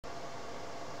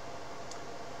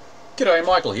G'day,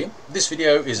 Michael here. This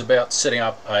video is about setting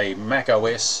up a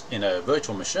macOS in a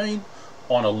virtual machine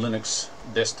on a Linux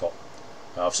desktop.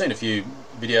 I've seen a few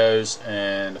videos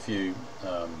and a few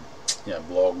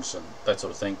blogs and that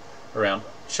sort of thing around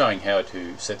showing how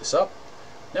to set this up.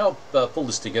 Now I've pulled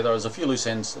this together. There's a few loose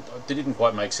ends that didn't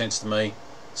quite make sense to me,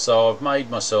 so I've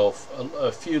made myself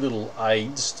a few little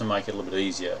aids to make it a little bit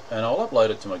easier, and I'll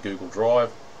upload it to my Google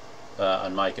Drive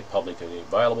and make it publicly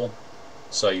available,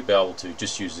 so you'll be able to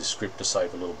just use this script to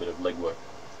save a little bit of legwork.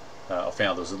 I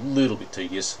found it was a little bit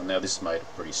tedious, and now this has made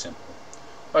it pretty simple.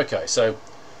 Okay, so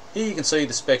here you can see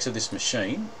the specs of this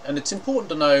machine, and it's important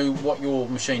to know what your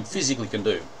machine physically can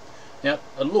do. Now,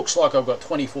 it looks like I've got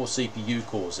 24 CPU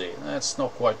cores there. That's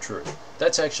not quite true.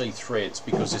 That's actually threads,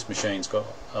 because this machine's got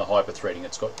hyper-threading.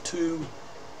 It's got 2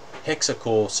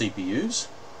 hexa-core CPUs,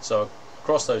 so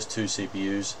across those 2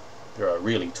 CPUs there are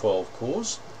really 12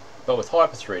 cores, but with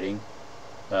hyper-threading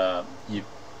you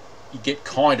get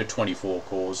kind of 24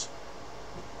 cores.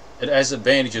 It has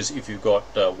advantages if you've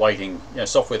got waiting,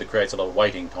 software that creates a lot of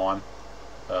waiting time.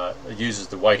 It uses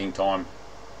the waiting time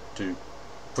to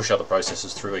push other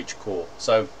processes through each core.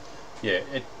 So yeah,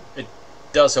 it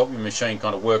does help your machine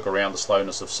kind of work around the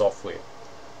slowness of software.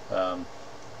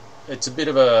 It's a bit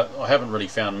of I haven't really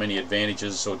found many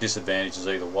advantages or disadvantages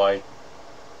either way.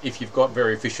 If you've got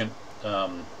very efficient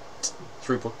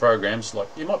throughput programs, like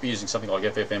you might be using something like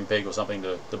FFmpeg or something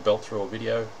to belt through a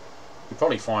video, you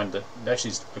probably find that it actually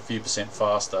is a few %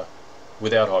 faster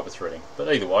without hyper-threading.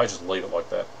 But either way, just leave it like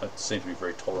that. It seems to be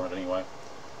very tolerant anyway.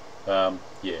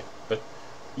 Yeah, but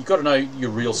you've got to know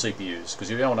your real CPUs, because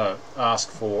you don't want to ask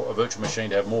for a virtual machine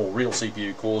to have more real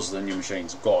CPU cores than your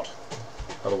machine's got.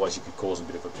 Otherwise you could cause a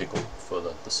bit of a pickle for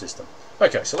the system.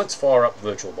 Okay, so let's fire up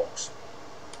Virtualbox.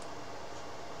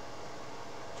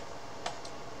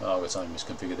 Oh, I've got something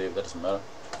misconfigured there, but that doesn't matter.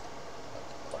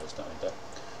 Players don't need that.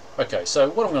 Okay, so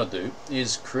what I'm going to do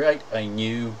is create a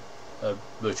new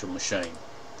virtual machine.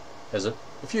 There's a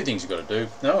few things you've got to do.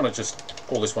 Now I'm going to just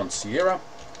call this one Sierra.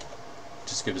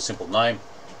 Just give it a simple name,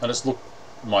 and just look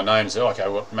at my name and say, okay,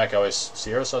 I've got macOS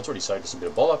Sierra, so it's already saved us a bit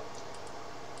of bother.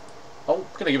 I'm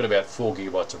going to give it about 4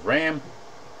 GB of RAM.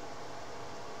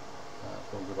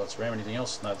 4 GB of RAM, anything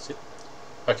else? No, that's it.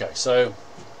 Okay, so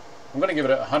I'm going to give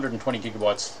it 120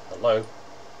 GB. Hello.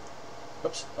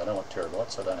 Oops, I don't want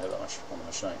terabytes, I don't have that much on the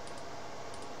machine.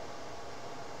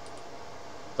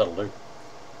 That'll do.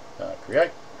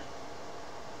 Create.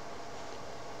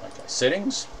 Okay,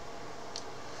 settings.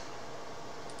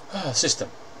 System.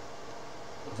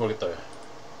 Before I get the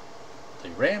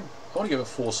RAM, I want to give it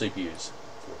 4 CPUs.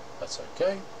 That's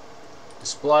okay.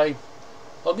 Display.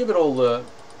 I'll give it all the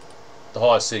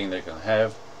highest setting they can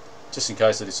have, just in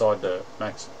case I decide to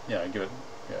give it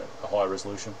a higher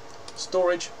resolution.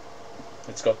 Storage.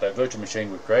 It's got that virtual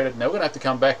machine we've created. Now we're going to have to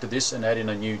come back to this and add in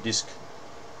a new disk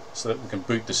so that we can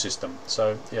boot the system.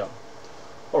 So yeah.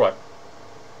 Alright.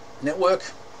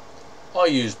 Network. I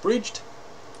use bridged.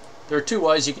 There are 2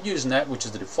 ways you can use NAT, which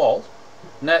is the default.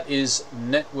 NAT is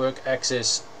Network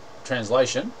Access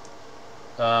Translation.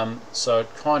 So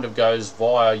it kind of goes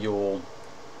via your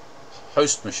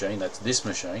host machine, that's this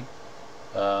machine,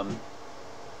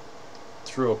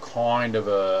 through a kind of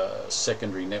a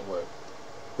secondary network.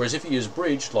 Whereas if you use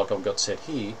bridged, like I've got set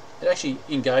here, it actually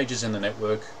engages in the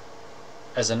network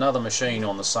as another machine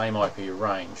on the same IP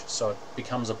range, so it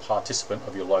becomes a participant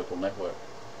of your local network.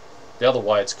 The other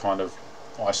way, it's kind of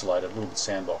isolated, a little bit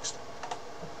sandboxed.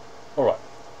 Alright,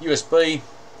 USB,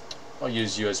 I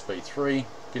use USB 3,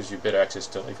 gives you better access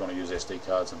to if you want to use SD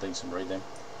cards and things and read them.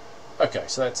 Okay,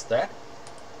 so that's that.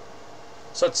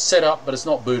 So it's set up, but it's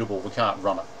not bootable, we can't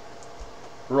run it.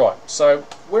 Right, so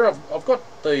where I've got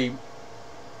the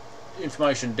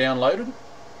information downloaded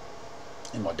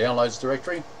in my downloads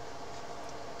directory,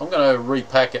 I'm going to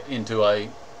repack it into a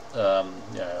I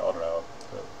don't know,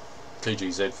 a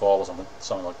TGZ file or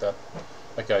something like that.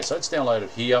 Okay, so it's downloaded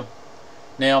here.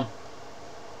 Now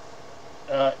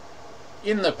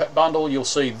in the bundle you'll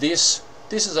see this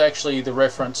is actually the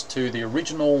reference to the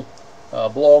original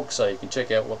blog, so you can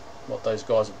check out what those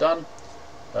guys have done.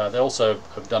 They also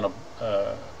have done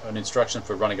an instruction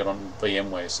for running it on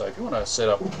VMware, so if you want to set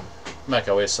up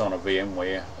macOS on a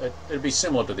VMware, it'd be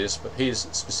similar to this, but here's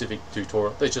a specific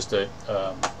tutorial. There's just a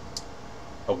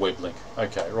web link.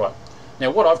 Okay, right.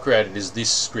 Now what I've created is this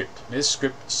script. This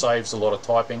script saves a lot of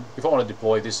typing. If I want to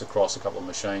deploy this across a couple of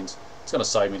machines, it's going to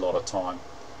save me a lot of time.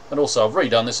 And also I've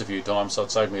redone this a few times, so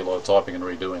it saved me a lot of typing and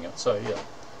redoing it. So yeah,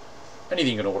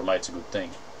 anything you can automate's a good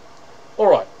thing.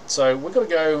 Alright, so we've got to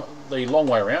go the long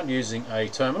way around using a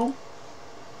terminal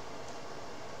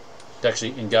to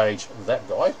actually engage that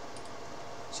guy.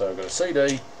 So I've got a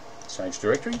CD, change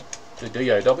directory,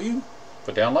 the DOW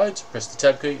for downloads, press the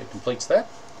tab key, it completes that.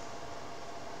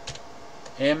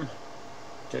 M,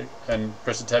 and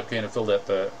press the tab key and it filled out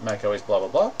the macOS blah blah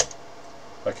blah.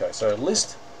 Okay, so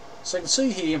list. So you can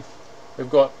see here we've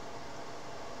got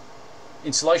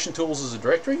installation tools as a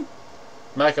directory,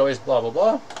 macOS blah blah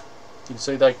blah. You can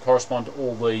see they correspond to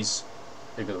all these.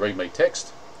 You've got the readme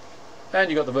text,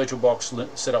 and you've got the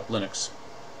VirtualBox setup Linux.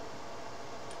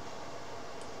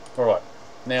 Alright,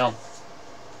 now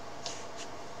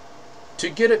to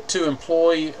get it to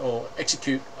employ or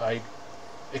execute a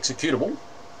executable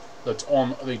that's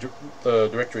on the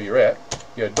directory you're at,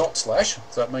 you go // so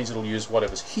that means it'll use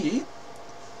whatever's here.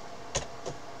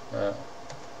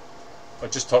 I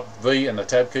just typed V and the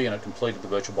tab key and it completed the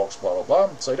VirtualBox blah blah blah,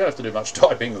 so you don't have to do much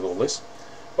typing with all this.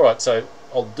 Alright, so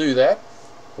I'll do that.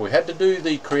 We had to do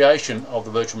the creation of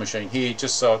the virtual machine here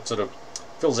just so it sort of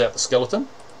fills out the skeleton.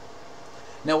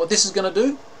 Now what this is going to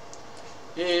do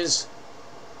is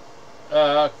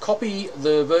copy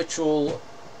the virtual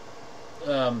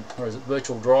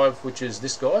virtual drive, which is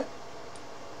this guy,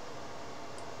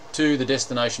 to the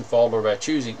destination folder of our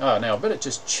choosing. Now I better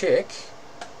just check.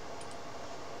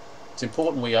 It's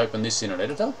important we open this in an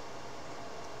editor.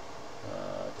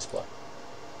 Display.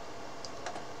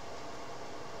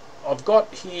 I've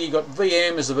got here, got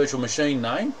VM as the virtual machine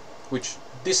name, which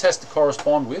this has to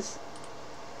correspond with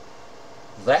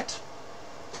that,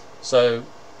 so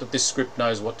that this script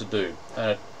knows what to do,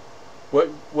 and it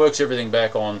works everything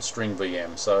back on string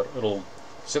VM, so it'll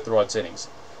set the right settings.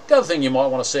 The other thing you might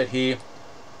want to set here,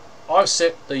 I've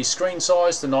set the screen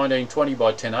size to 1920 by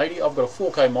 1080. I've got a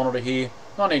 4K monitor here,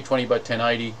 1920 by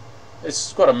 1080.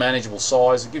 It's got a manageable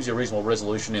size. It gives you a reasonable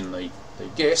resolution in the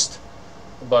guest,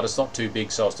 but it's not too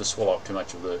big so as to swallow up too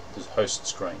much of the host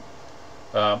screen.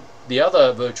 The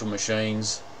other virtual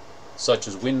machines, such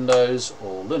as Windows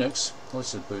or Linux,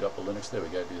 let's just boot up the Linux. There we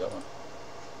go, do that one.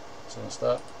 So I'll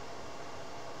start.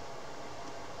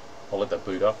 I'll let that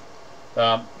boot up.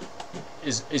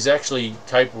 Is actually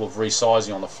capable of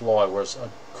resizing on the fly, whereas I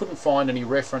couldn't find any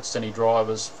reference to any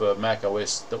drivers for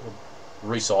macOS that would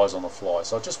resize on the fly.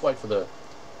 So I'll just wait for the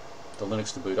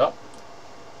Linux to boot up.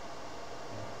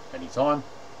 Anytime.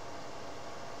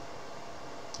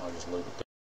 I'll just leave it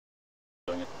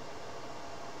doing it.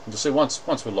 And you'll see once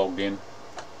we're logged in,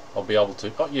 I'll be able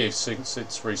to. Oh yeah, see it's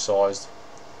resized.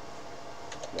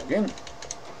 Log in.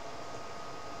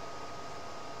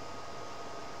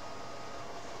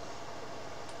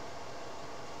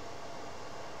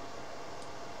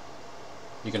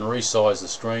 You can resize the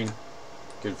screen,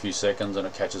 give it a few seconds and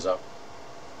it catches up.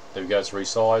 There we go, it's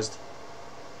resized.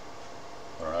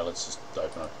 I don't know, let's just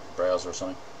open a browser or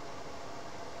something.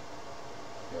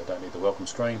 Yeah, I don't need the welcome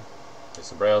screen, it's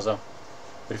the browser.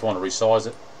 But if you want to resize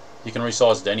it, you can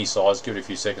resize it to any size, give it a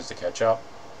few seconds to catch up,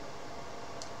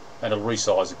 and it'll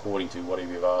resize according to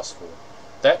whatever you've asked for.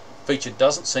 That feature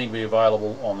doesn't seem to be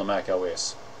available on the Mac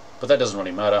OS, but that doesn't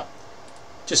really matter.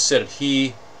 Just set it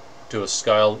here to a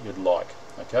scale you'd like.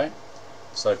 Okay,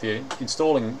 so if you're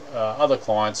installing other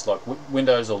clients like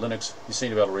Windows or Linux, you seem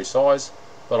to be able to resize,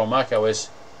 but on Mac OS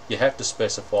you have to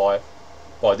specify it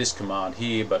by this command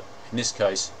here, but in this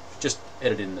case just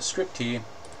edit in the script here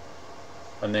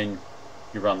and then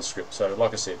you run the script. So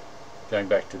like I said, going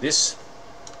back to this,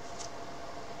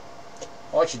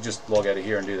 I'll actually just log out of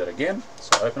here and do that again.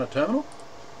 So open a terminal,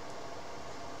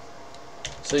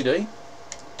 CD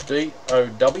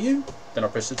DOW, then I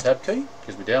press the tab key,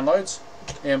 gives me downloads,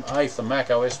 MA for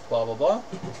Mac OS blah blah blah,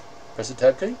 press the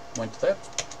tab key, went to that,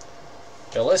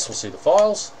 LS will see the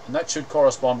files, and that should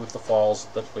correspond with the files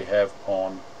that we have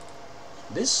on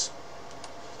this.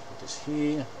 Put this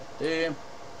here, right there,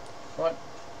 right,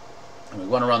 and we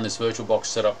want to run this VirtualBox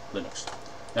setup Linux.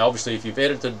 Now obviously if you've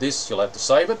edited this you'll have to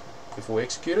save it before we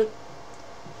execute it.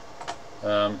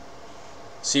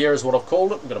 Sierra is what I've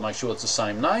called it. We've got to make sure it's the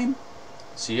same name,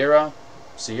 Sierra,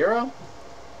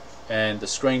 and the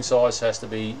screen size has to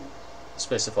be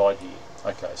specified here.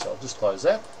 Okay, so I'll just close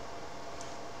that,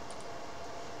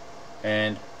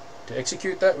 and to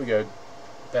execute that we go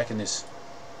back in this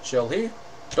shell here,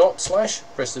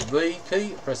 // press the V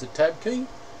key, press the tab key,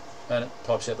 and it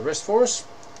types out the rest for us.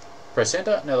 Press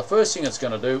enter. Now the first thing it's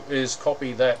going to do is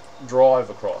copy that drive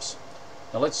across.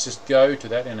 Now let's just go to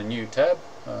that in a new tab,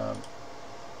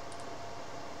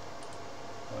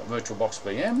 VirtualBox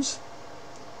VMs,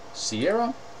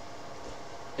 Sierra.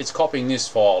 It's copying this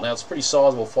file. Now it's a pretty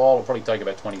sizable file, it'll probably take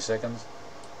about 20 seconds.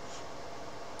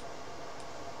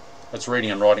 It's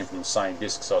reading and writing from the same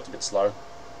disk, so it's a bit slow.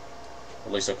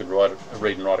 At least I could read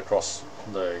and write across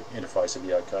the interface, it'd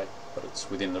be okay, but it's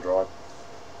within the drive.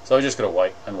 So we just got to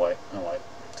wait and wait and wait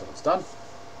until it's done.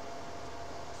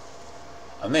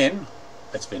 And then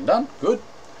it's been done. Good.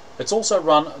 It's also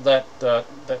run that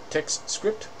text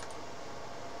script.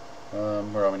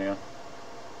 Where are we now?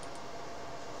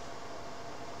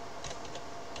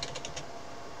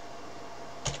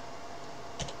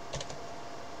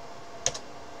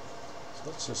 So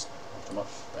let's just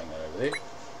bang that over there.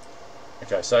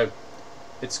 Okay, so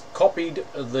it's copied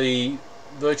the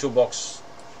VirtualBox,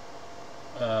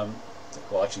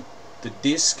 well actually the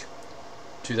disk,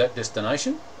 to that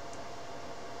destination,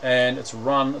 and it's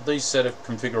run these set of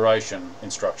configuration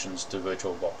instructions to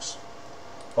VirtualBox.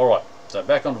 Alright, so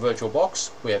back onto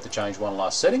VirtualBox, we have to change one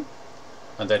last setting,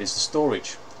 and that is the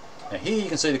storage. Now here you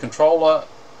can see the controller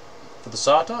for the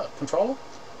SATA controller.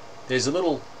 There's a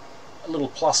little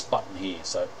plus button here,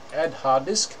 so add hard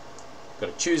disk.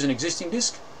 Got to choose an existing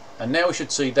disk, and now we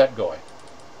should see that guy.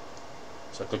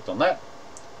 So I clicked on that,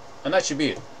 and that should be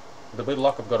it. With a bit of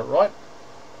luck I've got it right.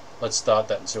 Let's start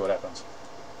that and see what happens.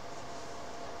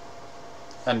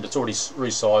 And it's already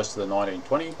resized to the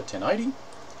 1920 by 1080. In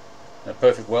a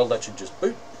perfect world that should just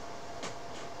boot.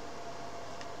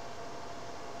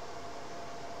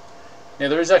 Now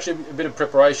there is actually a bit of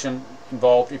preparation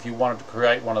involved if you wanted to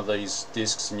create one of these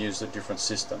disks and use a different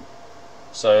system.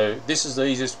 So this is the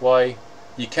easiest way.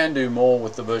 You can do more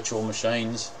with the virtual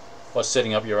machines by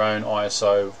setting up your own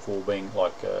ISO for being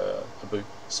like a boot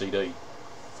CD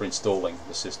for installing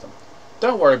the system.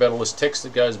 Don't worry about all this text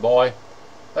that goes by.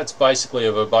 That's basically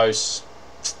a verbose,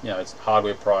 it's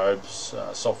hardware probes,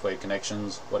 software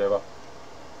connections, whatever.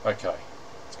 Okay,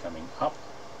 it's coming up.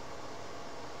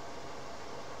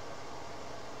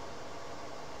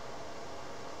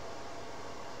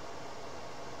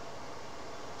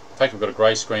 The fact we've got a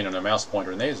grey screen and a mouse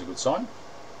pointer in there is a good sign.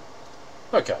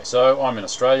 Okay, so I'm in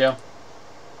Australia.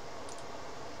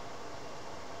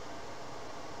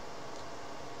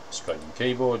 Australian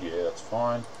keyboard, yeah, that's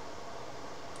fine.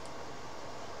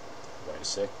 Wait a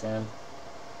sec then.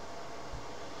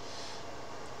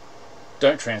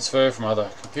 Don't transfer from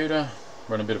other computer.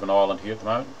 We're on a bit of an island here at the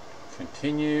moment.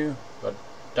 Continue, but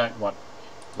don't want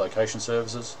location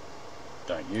services.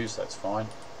 Don't use, that's fine.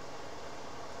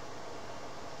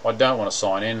 I don't want to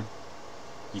sign in.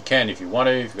 You can if you want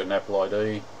to, if you've got an Apple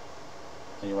ID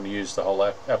and you want to use the whole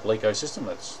Apple ecosystem.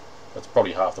 That's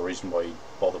probably half the reason why you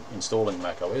bother installing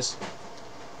macOS.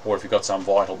 Or if you've got some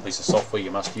vital piece of software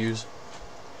you must use.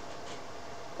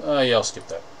 Yeah, I'll skip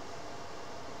that.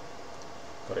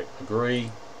 Got to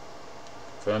agree.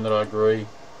 Confirm that I agree.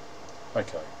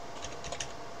 Okay.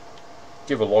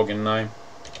 Give a login name.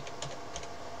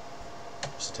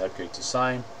 Just the tab key's the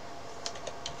same.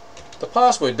 The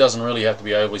password doesn't really have to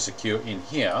be overly secure in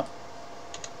here.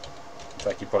 In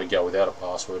fact, you'd probably go without a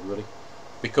password really,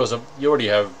 because you already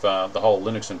have the whole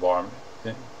Linux environment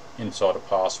inside a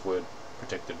password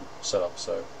protected setup.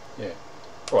 So yeah.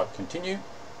 Alright, continue.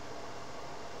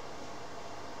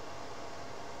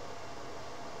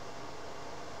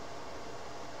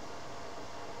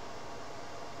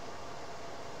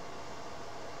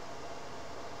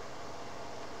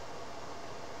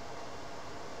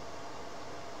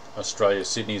 Australia,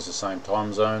 Sydney is the same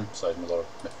time zone, saves me a lot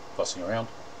of fussing around.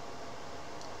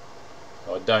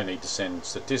 I don't need to send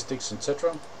statistics,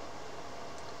 etc.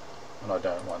 And I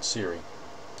don't want Siri.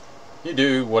 You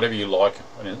do whatever you like,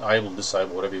 and enable,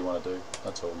 disable, whatever you want to do.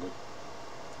 That's all good.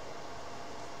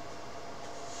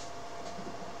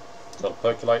 So I'll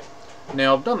percolate.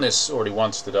 Now I've done this already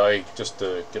once today, just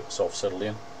to get myself settled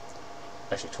in.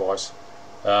 Actually twice.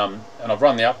 And I've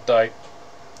run the update,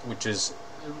 which is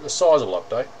a sizable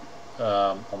update.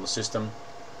 On the system,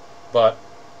 but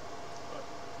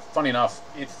funny enough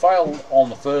it failed on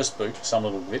the first boot, some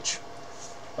little glitch,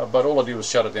 but all I did was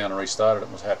shut it down and restart it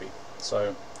and was happy.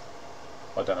 So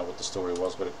I don't know what the story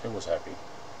was, but it was happy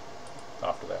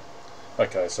after that.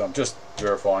 Okay, so I'm just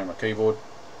verifying my keyboard.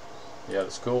 Yeah,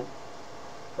 that's cool.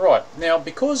 Right, now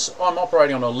because I'm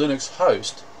operating on a Linux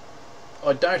host,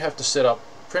 I don't have to set up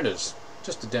printers,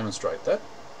 just to demonstrate that.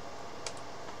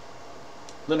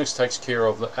 Linux takes care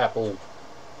of the Apple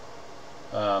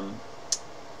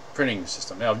printing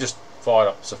system. Now I've just fired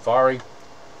up Safari.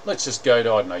 Let's just go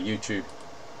to, I don't know, YouTube.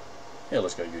 Yeah,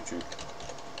 let's go YouTube.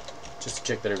 Just to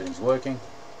check that everything's working.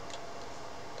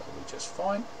 That'll be just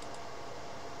fine.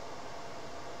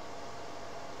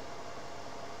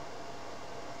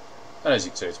 And as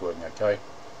you can see, it's working okay.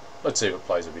 Let's see if it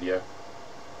plays a video.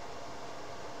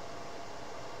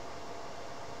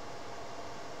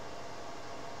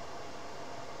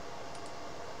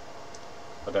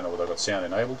 I don't know whether I've got sound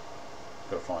enabled.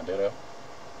 Got to find that out.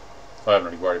 I haven't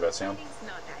really worried about sound.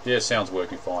 Yeah, sound's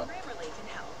working fine.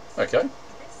 Okay.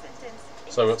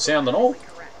 So we've got sound and all.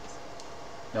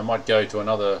 Now I might go to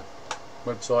another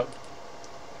website.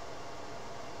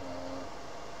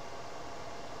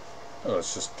 Oh,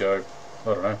 let's just go, I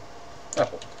don't know,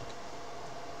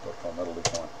 apple.com, that'll be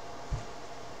fine.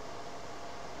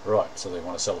 Right, so they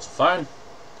want to sell us a phone.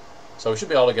 So we should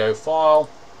be able to go File,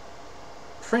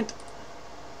 Print.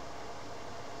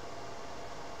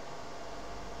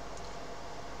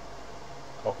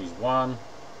 Copies 1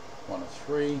 of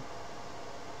 3.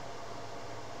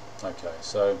 Okay,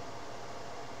 so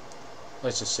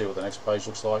let's just see what the next page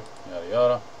looks like. Yada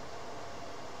yada.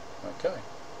 Okay.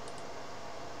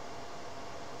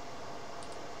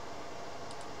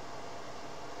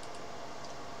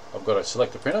 I've got to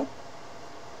select a printer,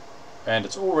 and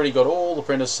it's already got all the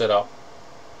printers set up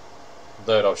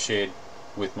that I've shared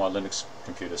with my Linux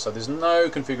computer. So there's no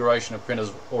configuration of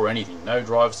printers or anything, no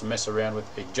drives to mess around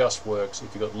with. It just works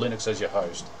if you've got Linux as your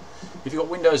host. If you've got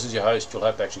Windows as your host, you'll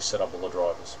have to actually set up all the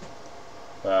drivers.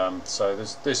 So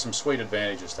there's some sweet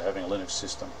advantages to having a Linux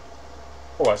system.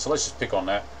 Alright, so let's just pick on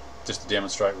that, just to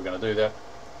demonstrate we're going to do that.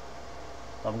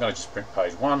 I'm going to just print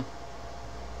page 1.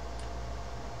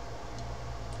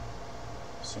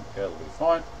 That'll be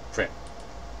fine. Print.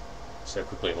 So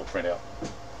quickly it'll print out.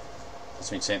 It's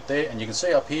been sent there, and you can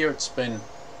see up here it's been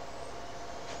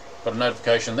got a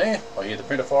notification there. I hear the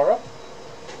printer fire up.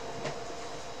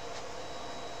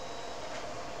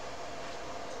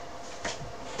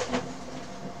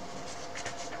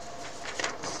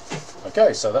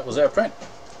 Okay, so that was our print.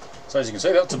 So as you can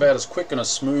see, that's about as quick and as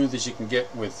smooth as you can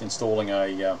get with installing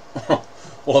a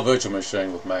well, a virtual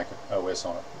machine with MacOS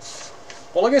on it.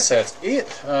 Well, I guess that's it.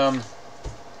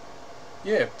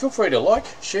 Yeah, feel free to like,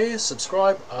 share,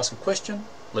 subscribe, ask a question,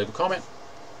 leave a comment.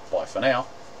 Bye for now.